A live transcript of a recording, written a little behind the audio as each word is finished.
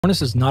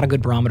Soreness is not a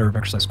good barometer of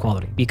exercise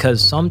quality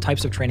because some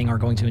types of training are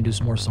going to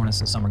induce more soreness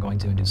and some are going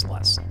to induce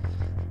less.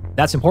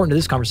 That's important to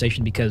this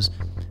conversation because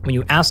when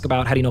you ask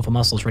about how do you know if a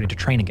muscle is ready to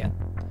train again,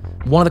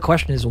 one of the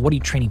questions is, what are you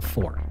training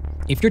for?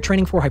 If you're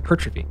training for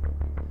hypertrophy,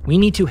 we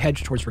need to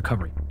hedge towards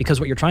recovery because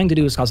what you're trying to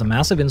do is cause a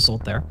massive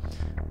insult there,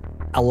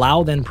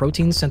 allow then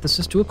protein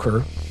synthesis to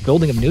occur,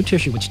 building of new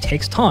tissue, which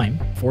takes time,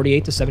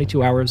 48 to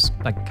 72 hours,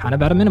 like kind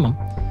of at a minimum.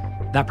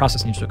 That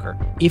process needs to occur.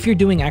 If you're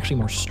doing actually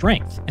more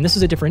strength, and this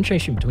is a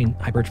differentiation between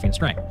hypertrophy and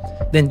strength,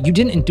 then you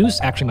didn't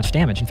induce actually much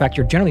damage. In fact,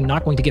 you're generally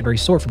not going to get very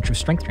sore from true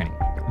strength training.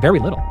 Very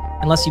little,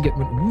 unless you get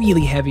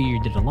really heavy or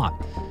you did a lot.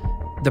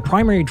 The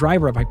primary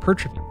driver of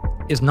hypertrophy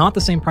is not the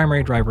same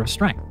primary driver of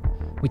strength.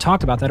 We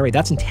talked about that already.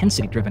 That's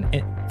intensity driven.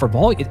 For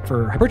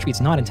hypertrophy,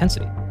 it's not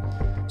intensity.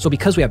 So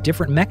because we have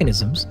different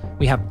mechanisms,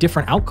 we have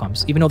different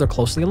outcomes, even though they're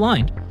closely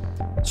aligned.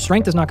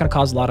 Strength is not going to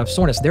cause a lot of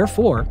soreness.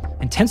 Therefore,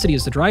 intensity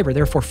is the driver.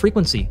 Therefore,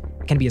 frequency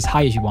can be as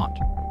high as you want.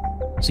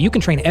 So you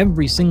can train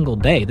every single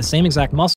day, the same exact muscle,